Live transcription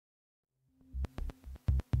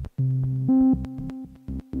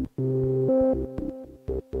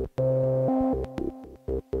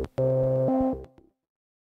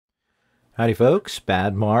Howdy folks,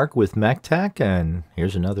 Bad Mark with MechTech, and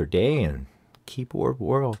here's another day in keyboard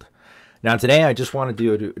world. Now today I just want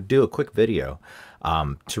to do a quick video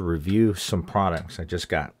to review some products. I just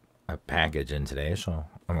got a package in today, so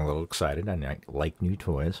I'm a little excited. I like new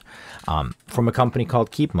toys from a company called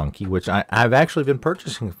KeebMonkey, which I've actually been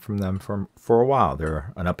purchasing from them for a while.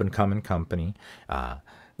 They're an up-and-coming company.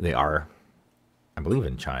 They are, I believe,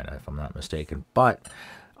 in China, if I'm not mistaken, but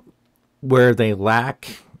where they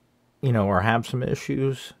lack, or have some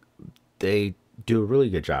issues, they do a really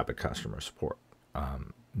good job at customer support.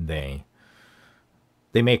 They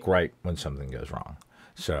make right when something goes wrong.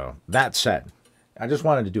 So that said, I just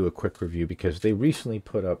wanted to do a quick review because they recently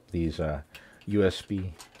put up these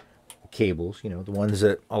USB cables, the ones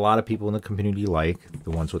that a lot of people in the community like, the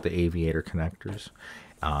ones with the aviator connectors,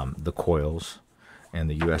 the coils, and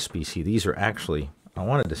the USB-C. These are actually, I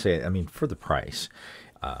wanted to say, for the price.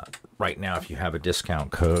 Right now, if you have a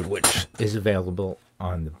discount code, which is available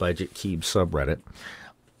on the Budget Keeb subreddit,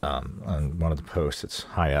 on one of the posts that's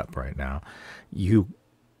high up right now, you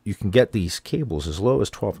can get these cables as low as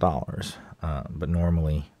 $12, but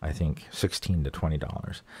normally I think $16 to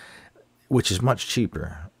 $20, which is much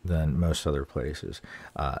cheaper than most other places.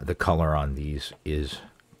 The color on these is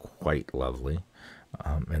quite lovely,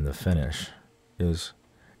 and the finish is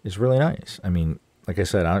really nice. Like I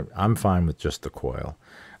said, I'm fine with just the coil.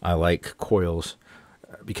 I like coils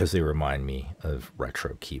because they remind me of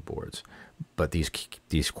retro keyboards. But these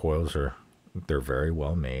coils they're very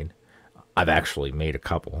well made. I've actually made a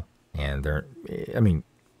couple, and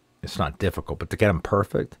it's not difficult, but to get them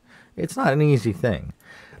perfect, it's not an easy thing.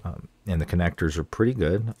 And the connectors are pretty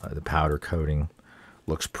good. The powder coating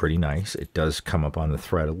looks pretty nice. It does come up on the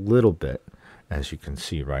thread a little bit, as you can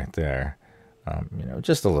see right there.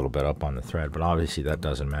 Just a little bit up on the thread, but obviously that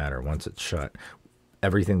doesn't matter once it's shut.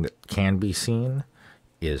 Everything that can be seen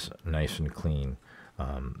is nice and clean.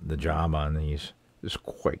 The job on these is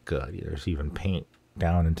quite good. There's even paint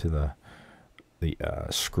down into the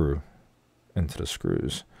screw, into the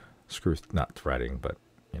screws. Screws not threading, but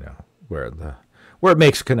where it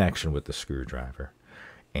makes connection with the screwdriver.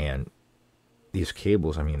 And these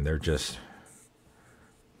cables, they're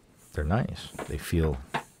nice. They feel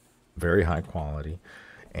very high quality,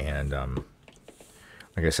 and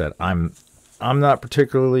like I said, I'm not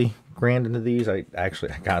particularly grand into these. I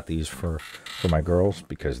got these for my girls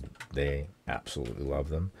because they absolutely love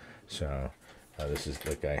them. So this is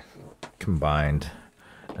like I combined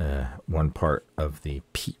one part of the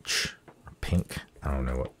peach or pink. I don't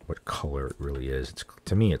know what color it really is.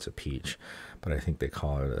 To me it's a peach, but I think they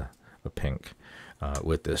call it a pink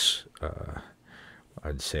with this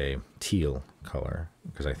I'd say teal color,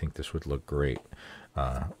 because I think this would look great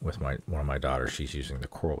with one of my daughters. She's using the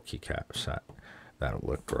Coral Keycap set. That'll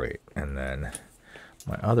look great. And then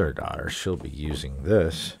my other daughter, she'll be using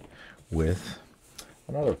this with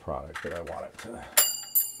another product that I wanted to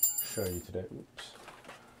show you today. Oops.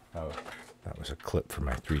 Oh, that was a clip for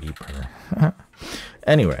my 3D printer.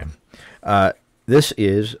 Anyway, this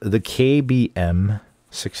is the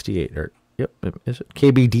KBM68, or yep, is it?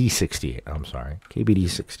 KBD68. I'm sorry.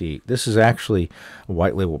 KBD68. This is actually a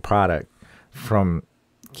white label product from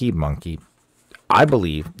KeebMonkey. I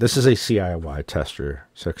believe this is a CIY Tester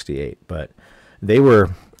 68, but they were,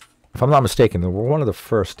 if I'm not mistaken, they were one of the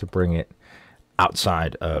first to bring it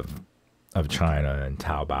outside of China and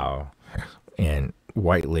Taobao, and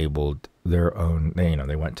white labeled their own.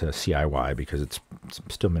 They went to CIY because it's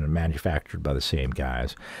still been manufactured by the same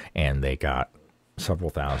guys, and they got several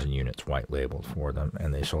thousand units white labeled for them,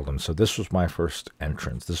 and they sold them. So this was my first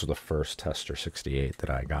entrance. This was the first Tester 68 that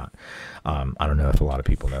I got. I don't know if a lot of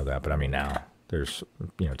people know that, but now there's,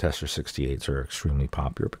 Tester 68s are extremely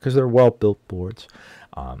popular because they're well-built boards,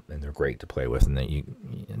 and they're great to play with, and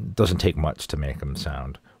it doesn't take much to make them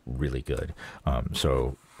sound really good.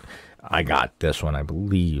 So I got this one, I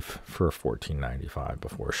believe, for $14.95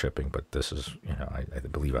 before shipping, but this is, I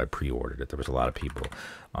believe I pre-ordered it. There was a lot of people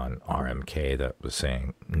on RMK that was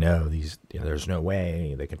saying, no, there's no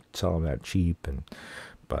way they could sell them that cheap,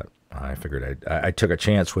 but I figured I took a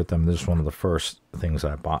chance with them. This is one of the first things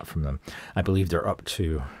I bought from them. I believe they're up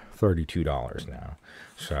to $32 now.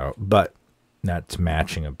 So, but that's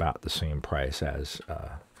matching about the same price as,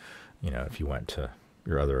 if you went to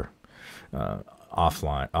your other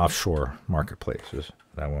offshore marketplaces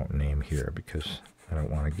that I won't name here because I don't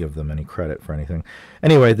want to give them any credit for anything.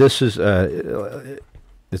 Anyway, this is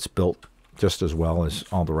it's built just as well as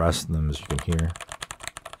all the rest of them, as you can hear.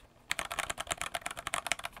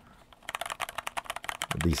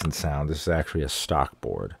 A decent sound. This is actually a stock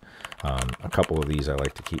board. A couple of these I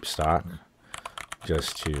like to keep stock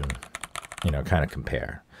just to you know, kind of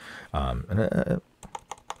compare. And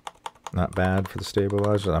not bad for the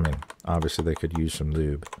stabilizer. I mean, obviously they could use some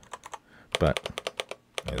lube, but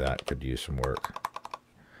yeah, that could use some work.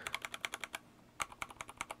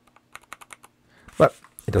 But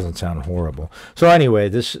it doesn't sound horrible. So anyway,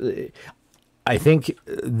 this, I think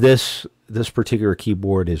this particular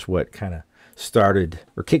keyboard is what kind of started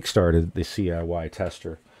or kick-started the CIY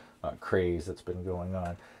tester craze that's been going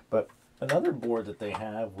on. But another board that they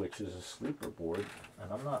have, which is a sleeper board,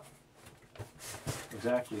 and I'm not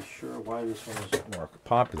exactly sure why this one is more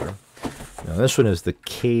popular. Now, this one is the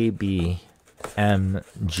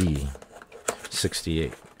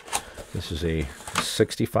KBMG68. This is a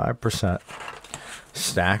 65%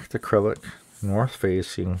 stacked acrylic,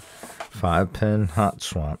 north-facing, 5-pin hot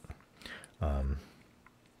swap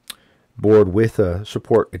board with a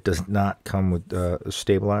support. It does not come with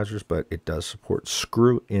stabilizers, but it does support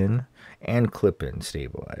screw-in and clip-in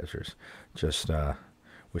stabilizers. Just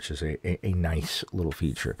which is a nice little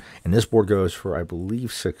feature. And this board goes for, I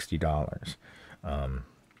believe, $60.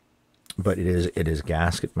 But it is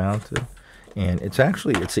gasket mounted, and it's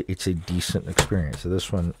actually it's a decent experience. So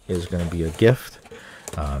this one is going to be a gift.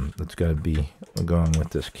 It's going to be going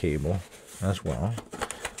with this cable as well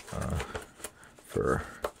for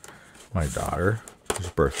my daughter, whose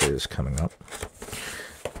birthday is coming up.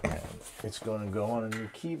 And it's going to go on a new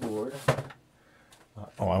keyboard.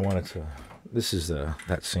 Oh, I wanted to. This is the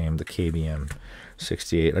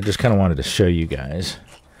KBM68. I just kind of wanted to show you guys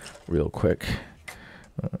real quick.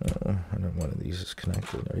 I know one of these is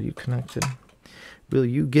connected. Are you connected? Will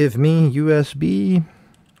you give me USB?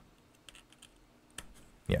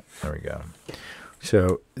 Yeah, there we go.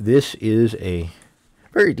 So this is a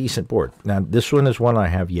very decent board. Now, this one is one I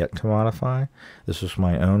have yet to modify. This is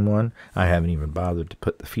my own one. I haven't even bothered to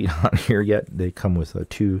put the feet on here yet. They come with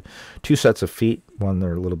two sets of feet. One,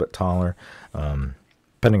 they're a little bit taller.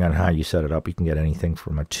 Depending on how you set it up, you can get anything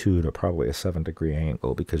from a 2 to probably a 7-degree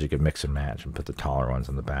angle, because you can mix and match and put the taller ones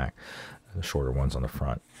in the back, the shorter ones on the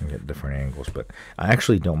front, and get different angles. But I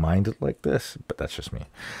actually don't mind it like this, but that's just me.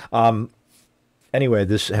 Anyway,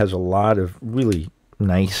 this has a lot of really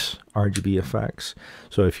nice RGB effects.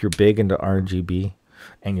 So if you're big into RGB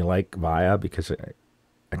and you like VIA, because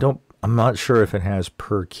I'm not sure if it has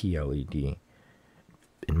per key LED.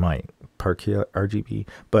 It might per key RGB,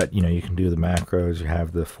 but you know, you can do the macros. You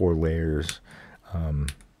have the 4 layers,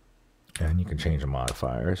 and you can change the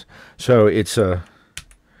modifiers. So it's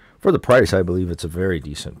for the price, I believe it's a very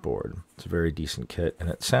decent board. It's a very decent kit, and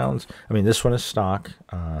it sounds. I mean, this one is stock.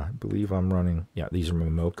 I believe I'm running. Yeah, these are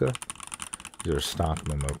Momoka. These are stock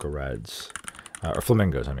Momoka Reds, or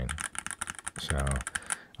Flamingos, I mean. So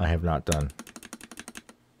I have not done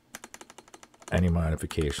any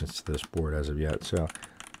modifications to this board as of yet. So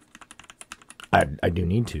I do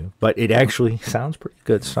need to, but it actually sounds pretty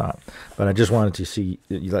good stuff. But I just wanted to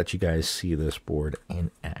let you guys see this board in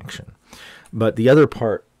action. But the other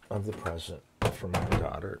part of the present for my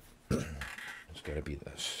daughter is got to be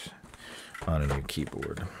this on a new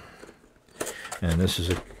keyboard. And this is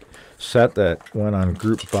a set that went on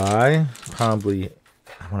group buy probably,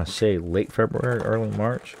 I want to say late February, early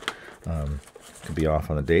March. Could be off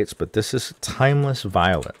on the dates, but this is Timeless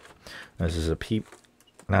Violet. This is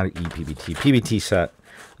not an ePBT, PBT set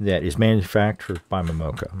that is manufactured by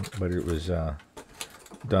Momoka, but it was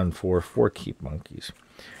done for KeebMonkeys,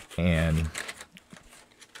 and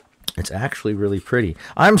it's actually really pretty.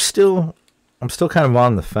 I'm still kind of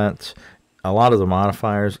on the fence. A lot of the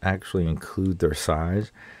modifiers actually include their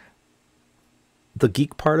size. The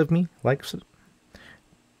geek part of me likes it.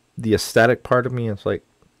 The aesthetic part of me is like,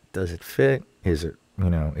 does it fit? Is it, you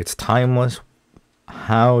know, it's timeless.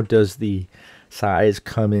 How does the size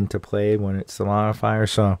come into play when it's the modifier?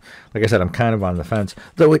 So, like I said, I'm kind of on the fence.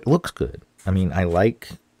 Though it looks good. I mean, I like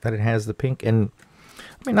that it has the pink. And,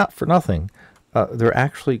 I mean, not for nothing. They're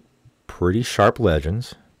actually pretty sharp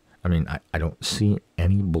legends. I mean, I don't see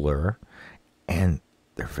any blur. And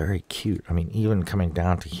they're very cute. I mean, even coming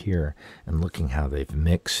down to here and looking how they've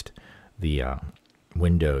mixed the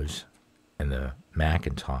Windows and the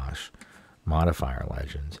Macintosh modifier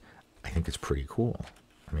legends, I think it's pretty cool.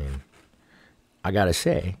 I mean, I gotta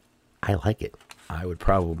say, I like it. I would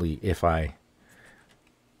probably, if I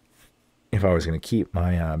was going to keep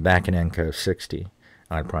my back in Enco 60,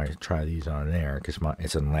 I'd probably try these on there, because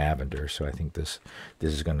it's in lavender, so I think this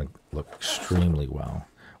is going to look extremely well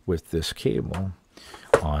with this cable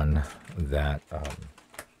on that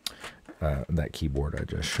that keyboard I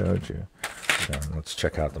just showed you. So let's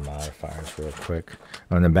check out the modifiers real quick.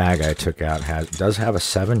 On the bag I took out does have a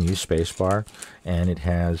 7U spacebar, and it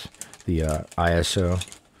has the ISO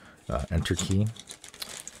enter key.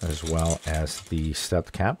 as well as the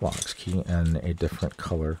stepped cap locks key and a different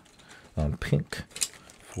color pink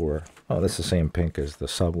for, oh, that's the same pink as the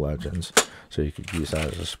Sub Legends, so you could use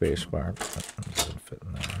that as a space bar. It doesn't fit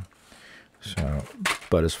in there. So,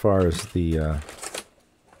 but as far as the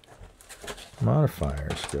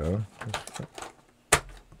modifiers go,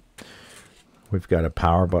 we've got a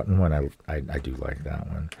power button one. I do like that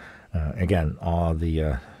one. Again, all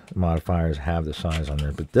the modifiers have the size on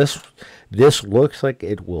there, but this looks like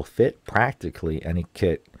it will fit practically any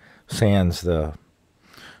kit sans the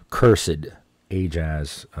cursed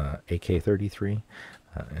Ajaz AK-33.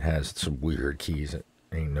 It has some weird keys that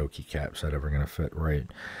ain't no keycaps that ever gonna fit right.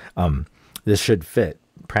 This should fit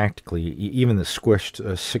practically, even the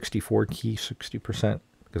squished 64 key, 60%,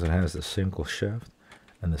 because it has the single shift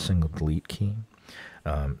and the single delete key.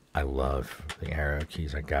 I love the arrow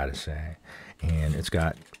keys, I gotta say. And it's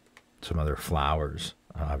got some other flowers.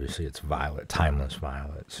 Obviously it's violet, timeless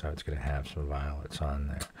violet, so it's gonna have some violets on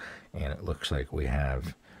there. And it looks like we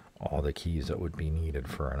have all the keys that would be needed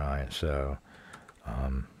for an ISO.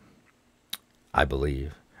 I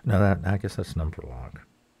believe. No, I guess that's number lock.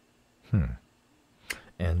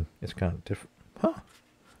 And it's got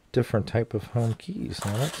different type of home keys.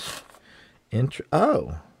 Now that's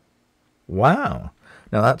oh, wow.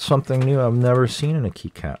 Now that's something new I've never seen in a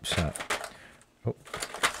keycap set. Oh,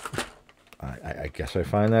 I guess I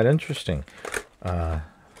find that interesting.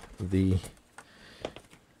 The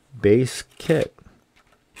base kit.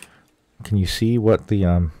 Can you see what the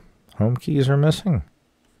home keys are missing?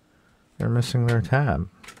 They're missing their tab.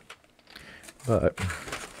 But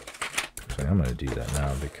I'm going to do that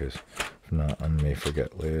now, because if not, I may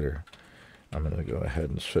forget later. I'm going to go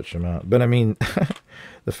ahead and switch them out. But I mean,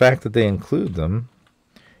 the fact that they include them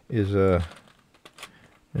is, I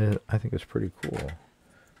think it's pretty cool.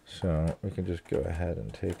 So we can just go ahead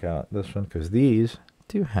and take out this one, because these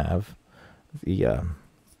do have the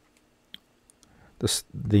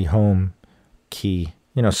home key,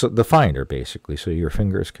 you know, so the finder basically, so your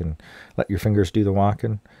fingers can let your fingers do the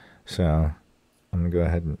walking. So I'm gonna go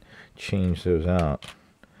ahead and change those out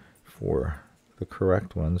for the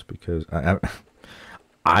correct ones, because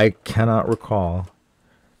I cannot recall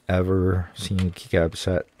ever seeing a keycap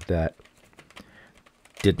set that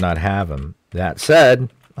did not have them. That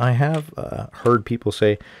said, I have heard people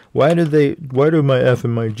say, why do my F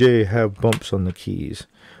and my J have bumps on the keys?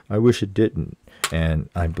 I wish it didn't. And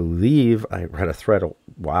I believe I read a thread a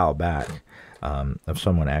while back of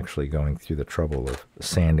someone actually going through the trouble of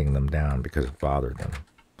sanding them down because it bothered them.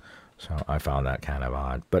 So I found that kind of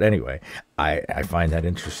odd. But anyway, I find that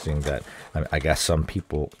interesting that I guess some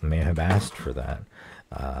people may have asked for that.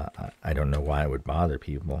 I don't know why it would bother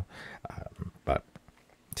people, but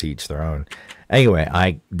to each their own. Anyway,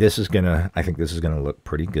 I think this is gonna look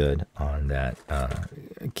pretty good on that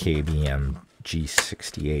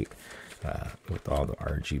KBMG68 with all the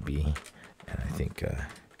RGB, and I think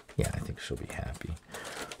yeah, I think she'll be happy.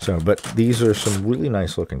 So, but these are some really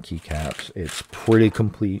nice looking keycaps. It's pretty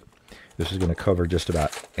complete. This is going to cover just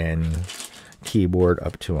about any keyboard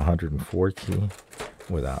up to 104 key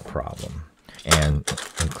without problem, and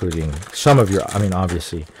including some of your, I mean,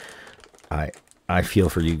 obviously I feel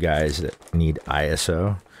for you guys that need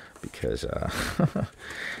ISO, because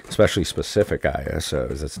especially specific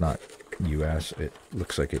ISOs, it's not US, it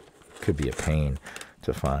looks like it could be a pain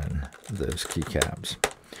to find those keycaps.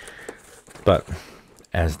 But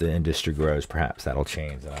as the industry grows, perhaps that'll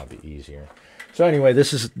change and that'll be easier. So anyway,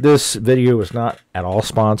 this video was not at all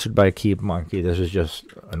sponsored by KeebMonkey. This is just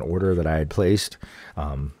an order that I had placed.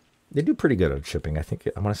 They do pretty good at shipping. I think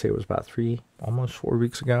I want to say it was about almost 4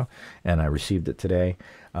 weeks ago, and I received it today.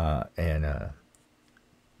 I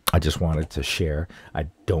just wanted to share. I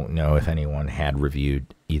don't know if anyone had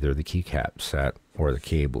reviewed either the keycap set or the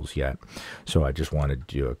cables yet, so I just wanted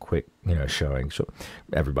to do a quick, showing so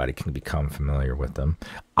everybody can become familiar with them.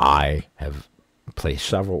 I have placed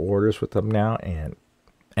several orders with them now, and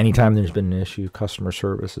anytime there's been an issue, customer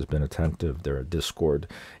service has been attentive. Their Discord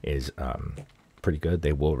is pretty good.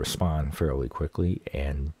 They will respond fairly quickly,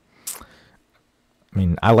 and I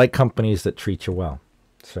mean, I like companies that treat you well.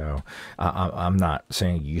 So I'm not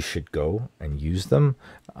saying you should go and use them.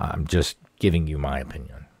 I'm just giving you my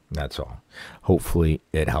opinion. That's all. Hopefully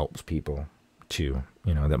it helps people to,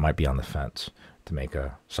 that might be on the fence, to make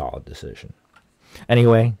a solid decision.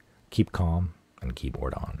 Anyway, keep calm and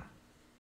keyboard on.